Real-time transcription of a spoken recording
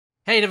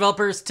Hey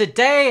developers,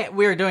 today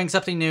we're doing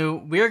something new.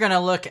 We're gonna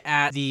look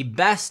at the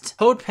best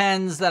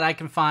CodePens that I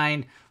can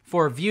find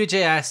for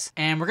Vue.js,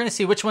 and we're gonna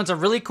see which ones are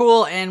really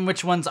cool and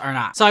which ones are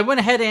not. So I went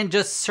ahead and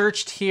just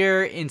searched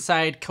here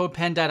inside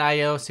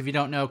codepen.io. So if you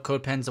don't know,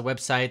 CodePen's a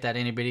website that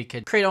anybody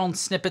could create own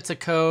snippets of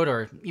code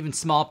or even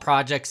small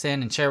projects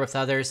in and share with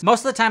others.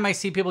 Most of the time I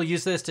see people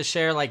use this to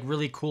share like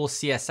really cool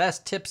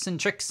CSS tips and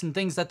tricks and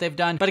things that they've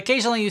done. But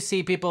occasionally you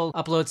see people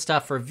upload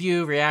stuff for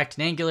Vue, React,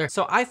 and Angular.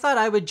 So I thought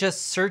I would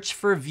just search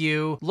for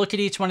Vue, look at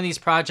each one of these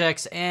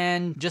projects,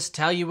 and just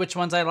tell you which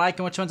ones I like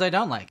and which ones I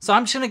don't like. So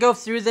I'm just gonna go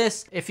through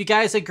this. If you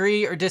guys agree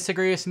or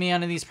disagree with me on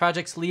any of these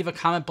projects, leave a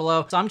comment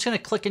below. So I'm just gonna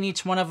click in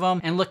each one of them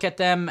and look at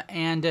them.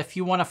 And if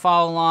you wanna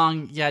follow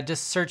along, yeah,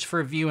 just search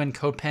for Vue and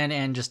CodePen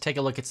and just take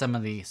a look at some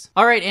of these.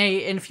 All right,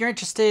 and if you're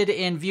interested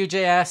in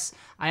Vue.js,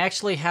 I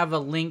actually have a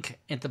link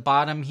at the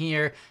bottom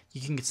here.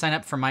 You can sign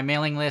up for my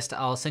mailing list.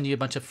 I'll send you a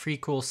bunch of free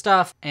cool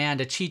stuff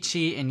and a cheat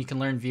sheet, and you can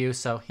learn Vue.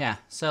 So yeah,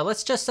 so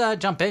let's just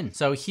jump in.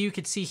 So you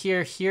could see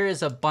here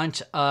is a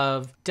bunch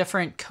of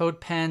different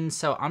CodePens.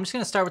 So I'm just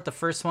gonna start with the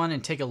first one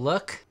and take a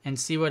look and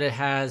see what it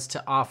has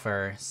to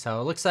offer.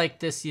 So it looks like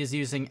this is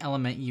using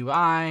Element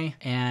UI,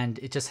 and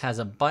it just has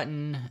a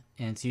button,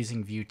 and it's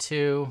using Vue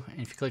 2.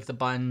 And if you click the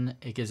button,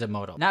 it gives a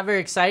modal. Not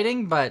very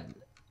exciting, but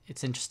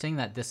it's interesting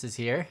that this is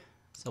here.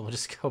 So we'll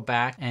just go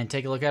back and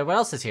take a look at what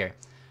else is here.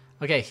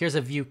 Okay, here's a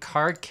Vue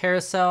Card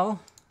Carousel.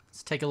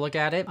 Let's take a look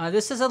at it.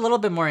 This is a little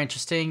bit more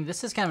interesting.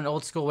 This is kind of an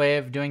old school way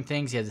of doing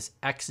things. You have this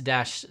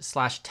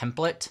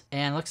x-/template,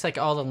 and it looks like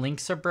all the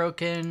links are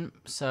broken.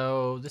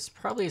 So this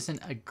probably isn't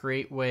a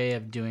great way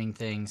of doing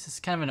things. This is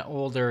kind of an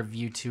older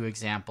Vue 2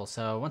 example.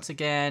 So once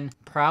again,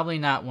 probably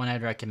not one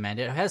I'd recommend.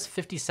 It has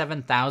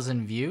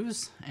 57,000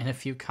 views and a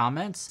few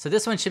comments. So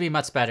this one should be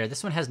much better.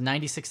 This one has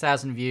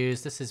 96,000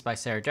 views. This is by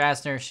Sarah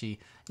Drasner. She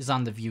is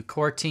on the Vue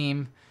core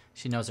team.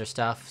 She knows her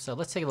stuff. So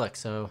let's take a look.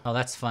 So, oh,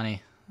 that's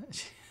funny.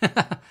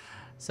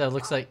 So it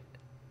looks like,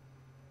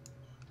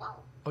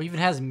 oh, even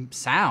has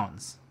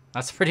sounds.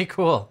 That's pretty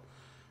cool.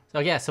 So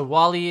yeah, so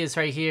Wall-E is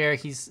right here.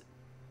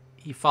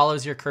 He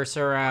follows your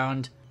cursor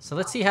around. So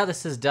let's see how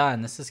this is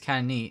done. This is kind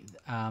of neat.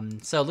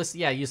 So let's,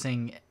 yeah,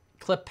 using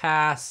clip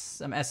pass,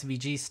 some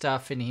SVG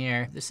stuff in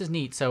here. This is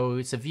neat. So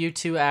it's a Vue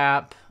 2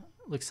 app.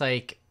 Looks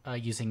like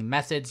using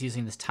methods,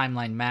 using this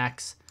timeline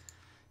max.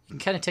 You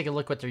can kind of take a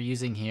look what they're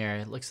using here.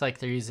 It looks like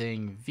they're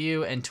using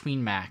Vue and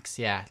Tween Max.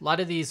 Yeah, a lot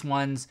of these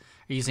ones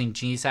are using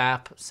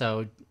GZAP,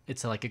 so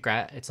it's like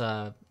it's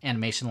a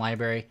animation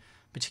library,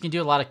 but you can do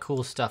a lot of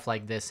cool stuff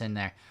like this in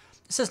there.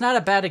 This is not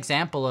a bad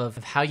example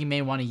of how you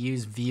may want to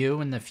use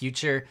Vue in the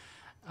future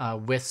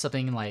with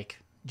something like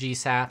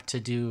GZAP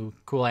to do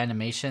cool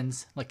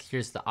animations. Like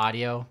here's the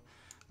audio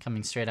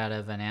coming straight out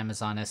of an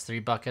Amazon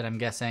S3 bucket, I'm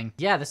guessing.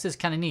 Yeah, this is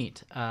kind of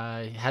neat.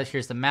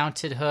 Here's the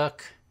mounted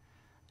hook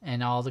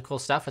and all the cool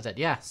stuff with it.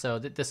 Yeah, so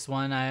this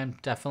one I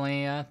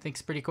definitely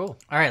think's pretty cool.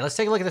 All right, let's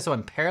take a look at this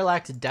one,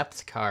 Parallax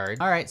depth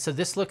card. All right, so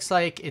this looks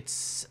like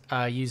it's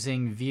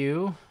using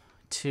Vue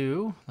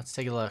 2. Let's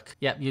take a look.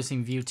 Yep,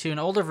 using Vue 2, an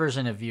older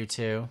version of Vue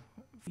 2.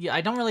 Yeah,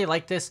 I don't really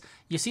like this.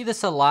 You see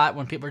this a lot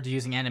when people are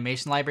using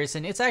animation libraries,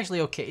 and it's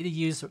actually okay to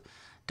use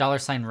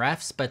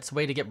 $refs, but it's a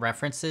way to get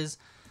references.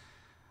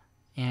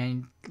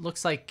 And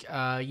looks like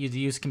you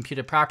use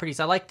computed properties.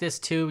 I like this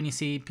too. When you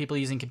see people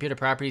using computed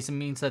properties, it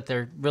means that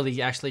they're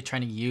really actually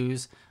trying to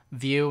use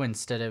Vue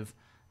instead of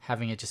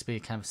having it just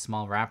be kind of a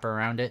small wrapper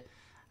around it.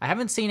 I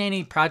haven't seen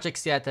any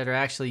projects yet that are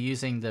actually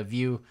using the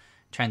Vue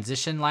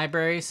transition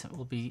libraries. It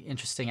will be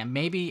interesting. And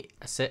maybe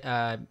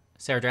Sarah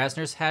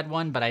Drasner's had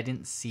one, but I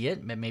didn't see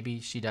it. But maybe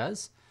she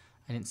does.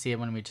 I didn't see it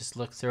when we just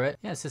looked through it.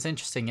 Yeah, this is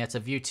interesting. Yeah, it's a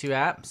Vue 2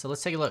 app. So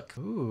let's take a look.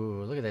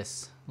 Ooh, look at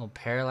this. A little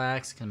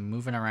parallax, kind of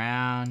moving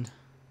around.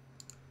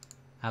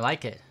 I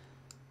like it.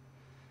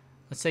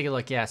 Let's take a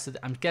look. Yeah, so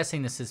I'm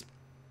guessing this is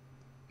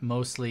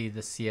mostly the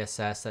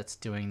CSS that's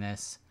doing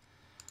this.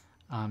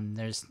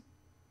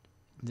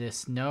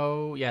 There's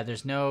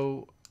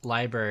no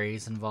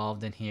libraries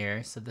involved in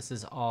here. So this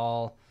is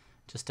all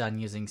just done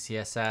using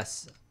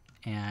CSS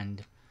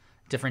and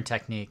different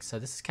techniques. So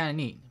this is kind of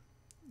neat.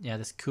 Yeah,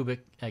 this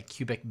cubic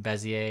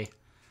Bezier,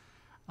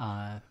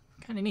 kind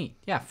of neat.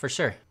 Yeah, for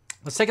sure.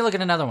 Let's take a look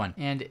at another one.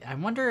 And I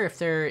wonder if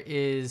there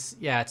is,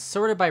 yeah, it's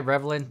sorted by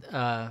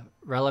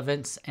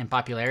relevance and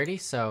popularity.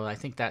 So I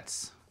think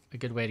that's a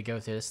good way to go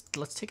through this.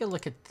 Let's take a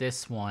look at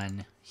this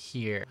one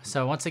here.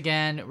 So once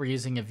again, we're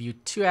using a Vue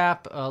 2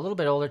 app, a little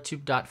bit older,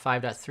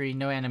 2.5.3,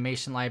 no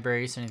animation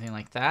libraries or anything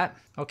like that.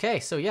 Okay,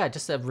 so yeah,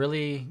 just a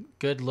really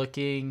good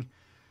looking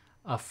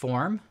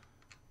form.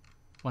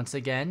 Once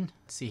again,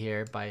 let's see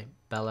here by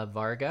Bella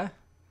Varga.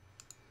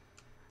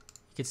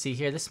 You can see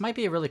here, this might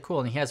be really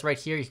cool. And he has right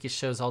here, he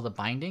shows all the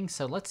bindings.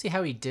 So let's see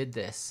how he did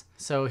this.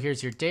 So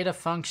here's your data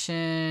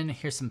function.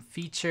 Here's some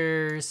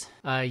features.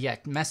 Yeah,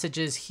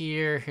 messages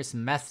here. Here's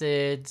some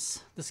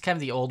methods. This is kind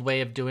of the old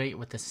way of doing it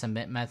with the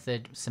submit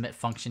method, submit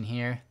function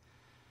here.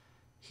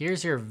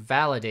 Here's your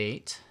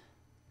validate.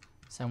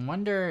 So I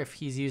wonder if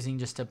he's using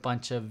just a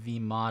bunch of V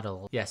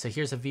models. Yeah, so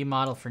here's a V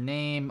model for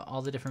name,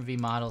 all the different V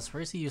models.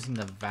 Where is he using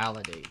the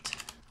validate?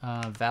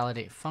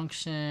 Validate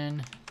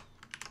function.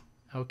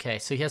 Okay,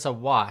 so he has a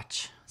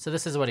watch. So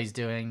this is what he's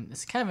doing.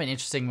 It's kind of an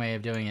interesting way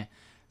of doing it.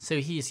 So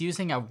he's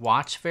using a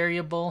watch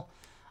variable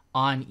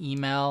on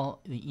email,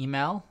 the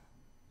email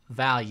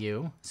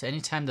value. So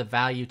anytime the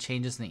value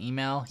changes in the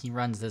email, he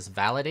runs this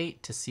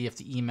validate to see if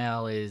the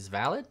email is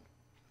valid.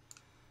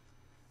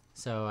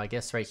 So I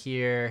guess right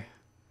here,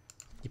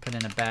 you put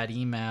in a bad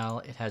email,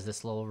 it has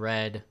this little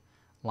red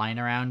line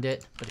around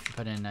it. But if you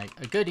put in a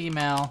good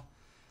email,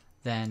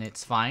 then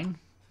it's fine,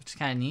 which is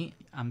kind of neat.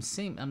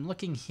 I'm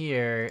looking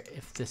here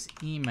if this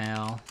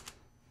email,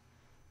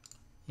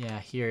 yeah,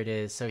 here it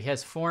is. So he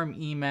has form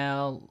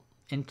email,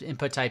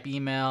 input type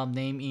email,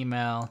 name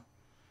email,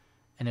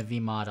 and a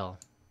vModel.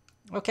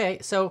 Okay,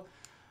 so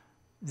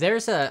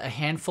there's a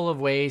handful of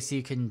ways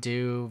you can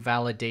do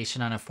validation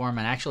on a form.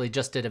 I actually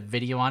just did a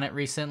video on it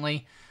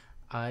recently.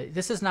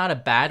 This is not a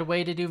bad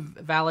way to do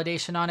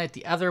validation on it.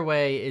 The other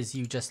way is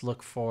you just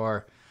look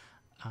for,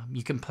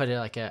 you can put it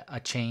like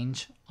a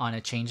change on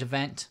a change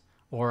event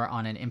or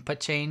on an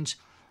input change,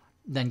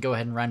 then go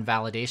ahead and run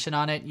validation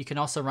on it. You can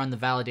also run the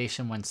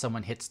validation when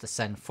someone hits the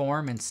send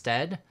form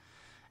instead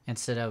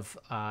of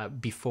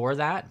before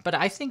that. But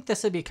I think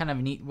this would be kind of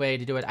a neat way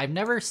to do it. I've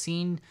never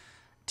seen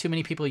too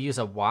many people use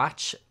a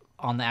watch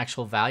on the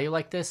actual value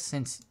like this,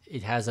 since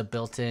it has a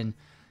built-in,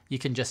 you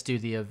can just do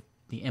the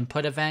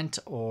input event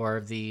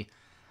or the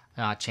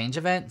change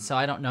event. So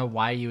I don't know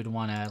why you would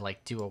want to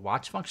like do a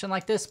watch function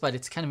like this, but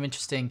it's kind of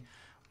interesting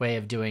way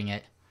of doing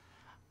it.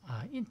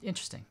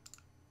 Interesting.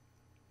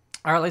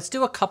 All right, let's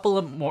do a couple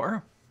of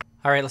more.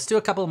 Let's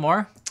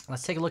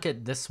take a look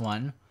at this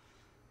one.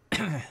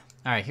 All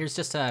right, here's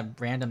just a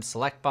random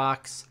select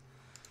box.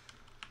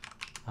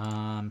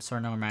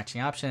 Sort number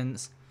matching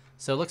options.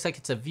 So it looks like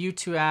it's a Vue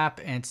 2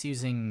 app, and it's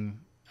using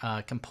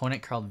a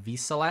component called Vue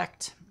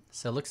Select.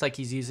 So it looks like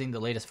he's using the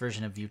latest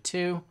version of Vue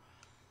 2.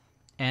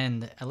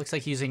 And it looks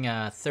like he's using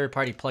a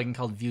third-party plugin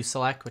called Vue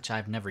Select, which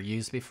I've never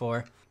used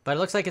before. But it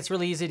looks like it's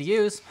really easy to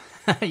use.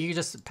 You can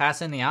just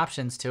pass in the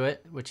options to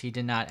it, which he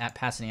did not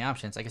pass any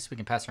options. I guess we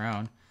can pass our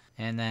own.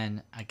 And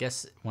then I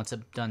guess once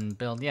it's done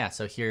build, yeah,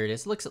 so here it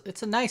is.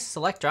 It's a nice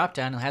select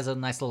dropdown. It has a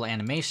nice little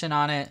animation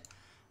on it.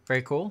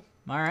 Very cool.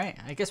 All right,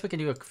 I guess we can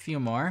do a few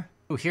more.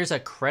 Ooh, here's a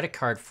credit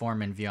card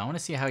form in Vue. I want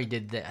to see how he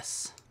did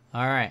this.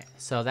 All right,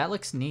 so that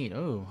looks neat.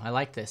 Ooh, I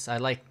like this.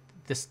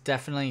 This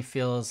definitely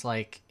feels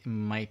like it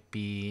might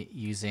be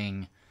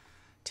using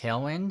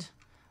Tailwind,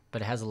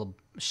 but it has a little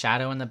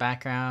shadow in the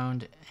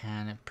background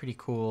and a pretty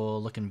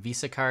cool looking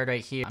Visa card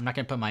right here. I'm not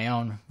gonna put my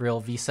own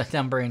real Visa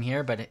number in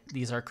here, but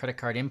these are credit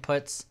card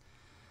inputs.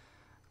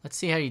 Let's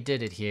see how he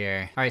did it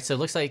here. All right, so it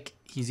looks like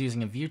he's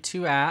using a Vue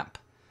 2 app.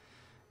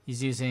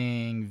 He's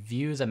using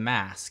Vue the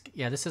mask.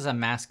 Yeah, this is a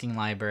masking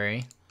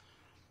library,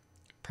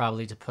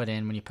 probably to put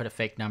in when you put a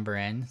fake number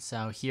in.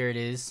 So here it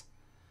is.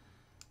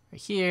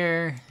 Right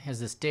here has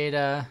this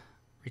data,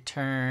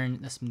 return,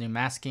 this new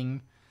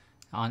masking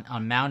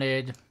on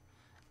mounted.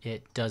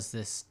 It does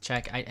this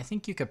check. I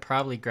think you could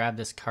probably grab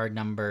this card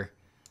number.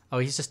 Oh,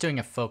 he's just doing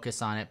a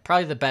focus on it.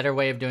 Probably the better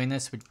way of doing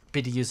this would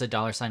be to use a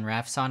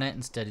 $refs on it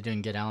instead of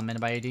doing get element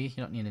by ID. You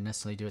don't need to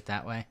necessarily do it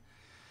that way.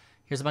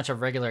 Here's a bunch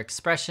of regular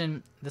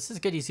expression. This is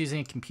good. He's using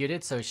it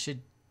computed, so it should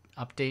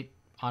update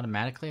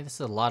automatically. This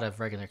is a lot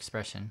of regular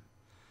expression.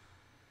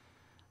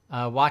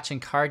 Watch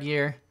and card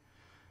year.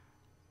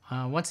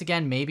 Once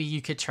again, maybe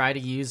you could try to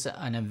use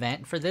an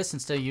event for this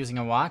instead of using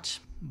a watch,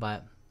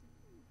 but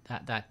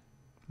I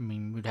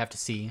mean, we'd have to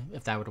see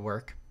if that would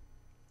work.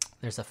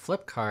 There's a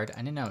flip card. I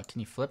didn't know.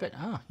 Can you flip it?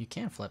 Oh, you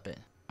can flip it.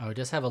 Oh, it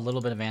does have a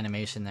little bit of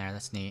animation there.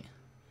 That's neat.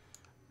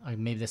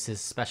 Maybe this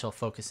is special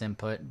focus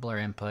input, blur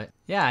input.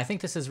 Yeah, I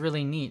think this is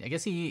really neat. I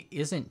guess he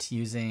isn't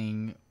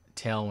using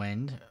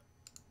Tailwind.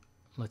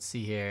 Let's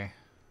see here.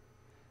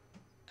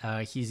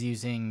 He's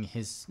using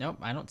his... Nope,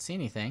 I don't see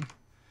anything.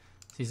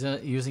 He's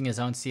using his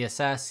own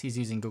CSS. He's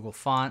using Google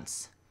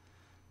Fonts.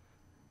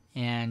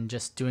 And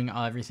just doing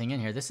everything in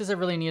here. This is a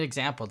really neat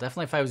example.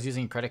 Definitely if I was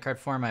using a credit card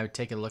form, I would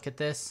take a look at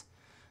this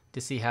to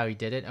see how he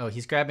did it. Oh,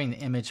 he's grabbing the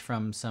image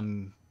from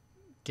some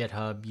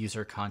GitHub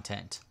user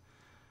content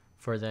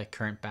for the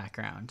current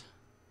background.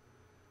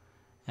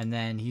 And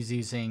then he's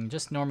using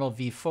just normal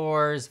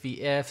v-fors,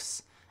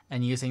 v-ifs,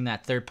 and using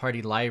that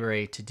third-party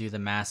library to do the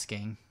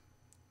masking.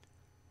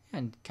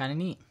 And kind of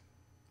neat.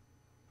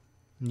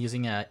 I'm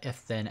using a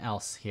if then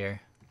else here.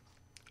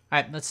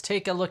 All right, let's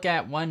take a look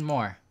at one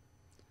more.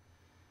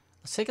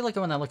 Let's take a look at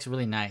one that looks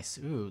really nice.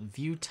 Ooh,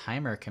 Vue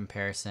timer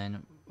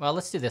comparison. Well,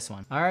 let's do this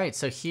one. All right,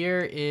 so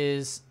here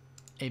is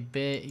a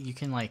bit, you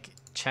can like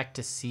check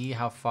to see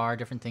how far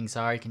different things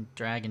are. You can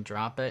drag and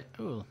drop it.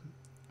 Ooh,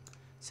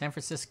 San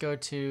Francisco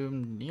to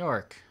New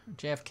York,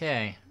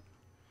 JFK.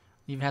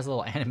 Even has a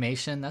little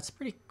animation. That's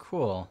pretty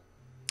cool.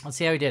 Let's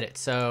see how we did it.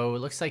 So it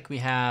looks like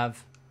we're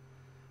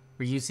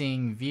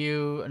using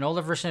Vue, an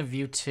older version of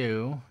Vue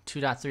 2,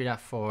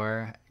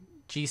 2.3.4,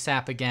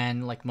 GSAP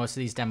again, like most of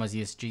these demos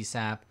use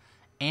GSAP,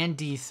 and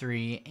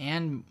D3,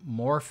 and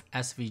Morph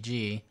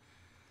SVG.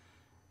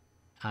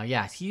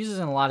 Yeah, he uses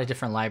a lot of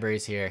different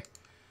libraries here.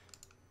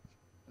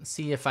 Let's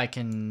see if I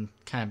can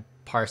kind of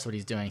parse what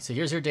he's doing. So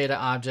here's your data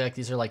object.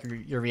 These are like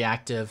your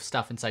reactive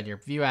stuff inside your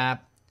Vue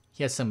app.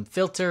 He has some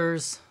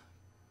filters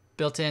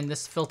built in.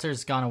 This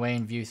filter's gone away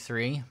in Vue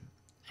 3,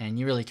 and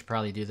you really could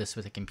probably do this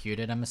with a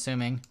computed, I'm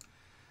assuming.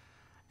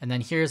 And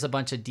then here's a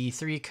bunch of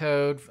D3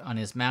 code on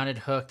his mounted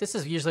hook. This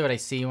is usually what I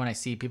see when I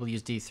see people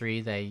use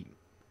D3. They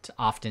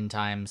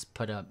oftentimes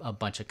put a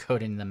bunch of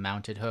code in the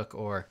mounted hook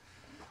or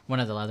one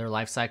of the other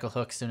lifecycle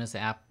hooks as soon as the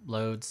app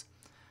loads.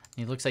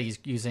 And it looks like he's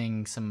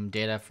using some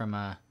data from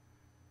a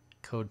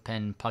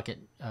CodePen bucket,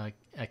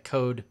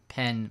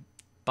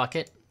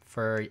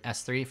 for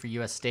S3 for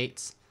US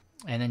states.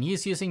 And then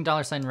he's using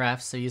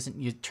 $refs, so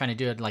you're trying to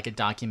do it like a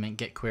document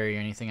get query or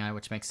anything,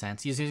 which makes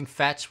sense. He's using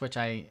fetch, which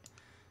I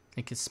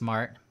think is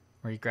smart,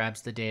 where he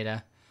grabs the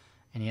data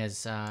and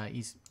he's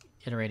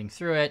iterating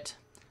through it.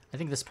 I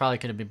think this probably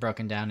could have been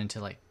broken down into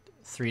like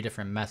 3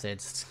 different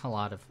methods. It's a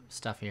lot of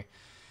stuff here.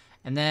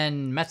 And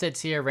then methods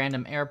here,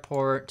 random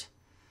airport.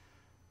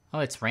 Oh,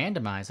 it's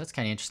randomized. That's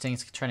kind of interesting.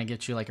 It's trying to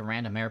get you like a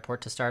random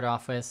airport to start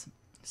off with.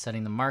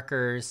 Setting the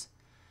markers.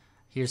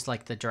 Here's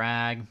like the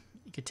drag.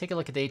 You could take a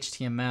look at the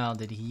HTML.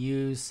 Did he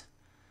use?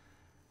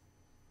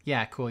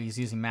 Yeah, cool. He's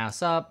using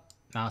mouse up,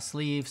 mouse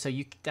leave. So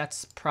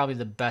that's probably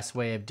the best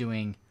way of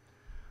doing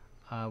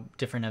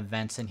different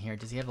events in here.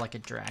 Does he have like a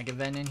drag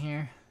event in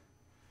here?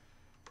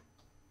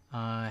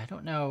 I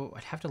don't know.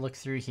 I'd have to look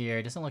through here.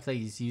 It doesn't look like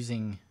he's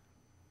using.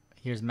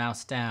 Here's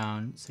mouse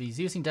down. So he's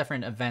using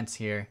different events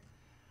here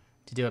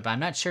to do it, but I'm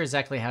not sure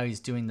exactly how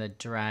he's doing the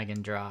drag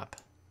and drop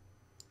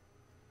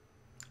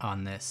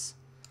on this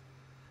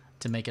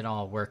to make it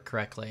all work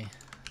correctly.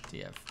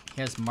 He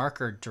has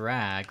marker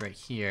drag right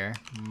here.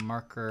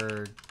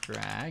 Marker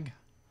drag.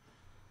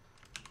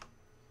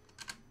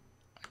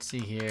 Let's see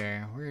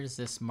here. Where does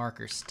this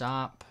marker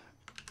stop?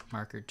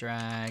 Marker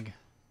drag.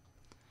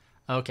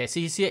 Okay, so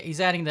you see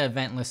he's adding the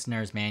event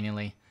listeners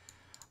manually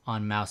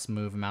on mouse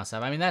move and mouse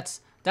up. I mean,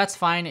 that's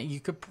fine. You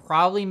could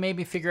probably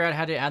maybe figure out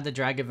how to add the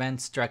drag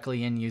events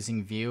directly in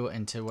using Vue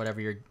into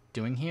whatever you're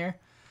doing here.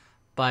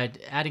 But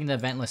adding the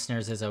event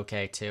listeners is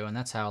okay too, and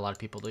that's how a lot of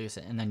people use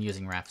it, and then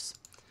using refs.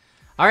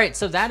 All right,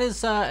 so that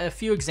is a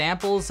few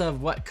examples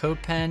of what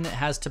CodePen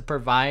has to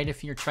provide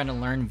if you're trying to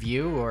learn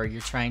Vue or you're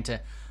trying to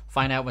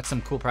find out what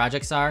some cool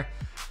projects are.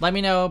 Let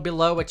me know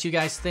below what you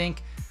guys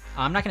think.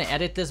 I'm not going to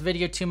edit this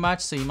video too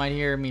much, so you might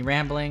hear me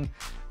rambling.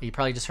 You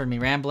probably just heard me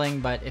rambling,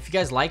 but if you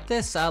guys like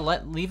this,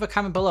 leave a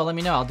comment below. Let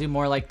me know. I'll do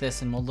more like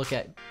this, and we'll look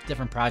at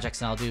different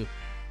projects, and I'll do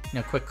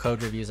quick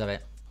code reviews of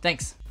it.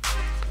 Thanks.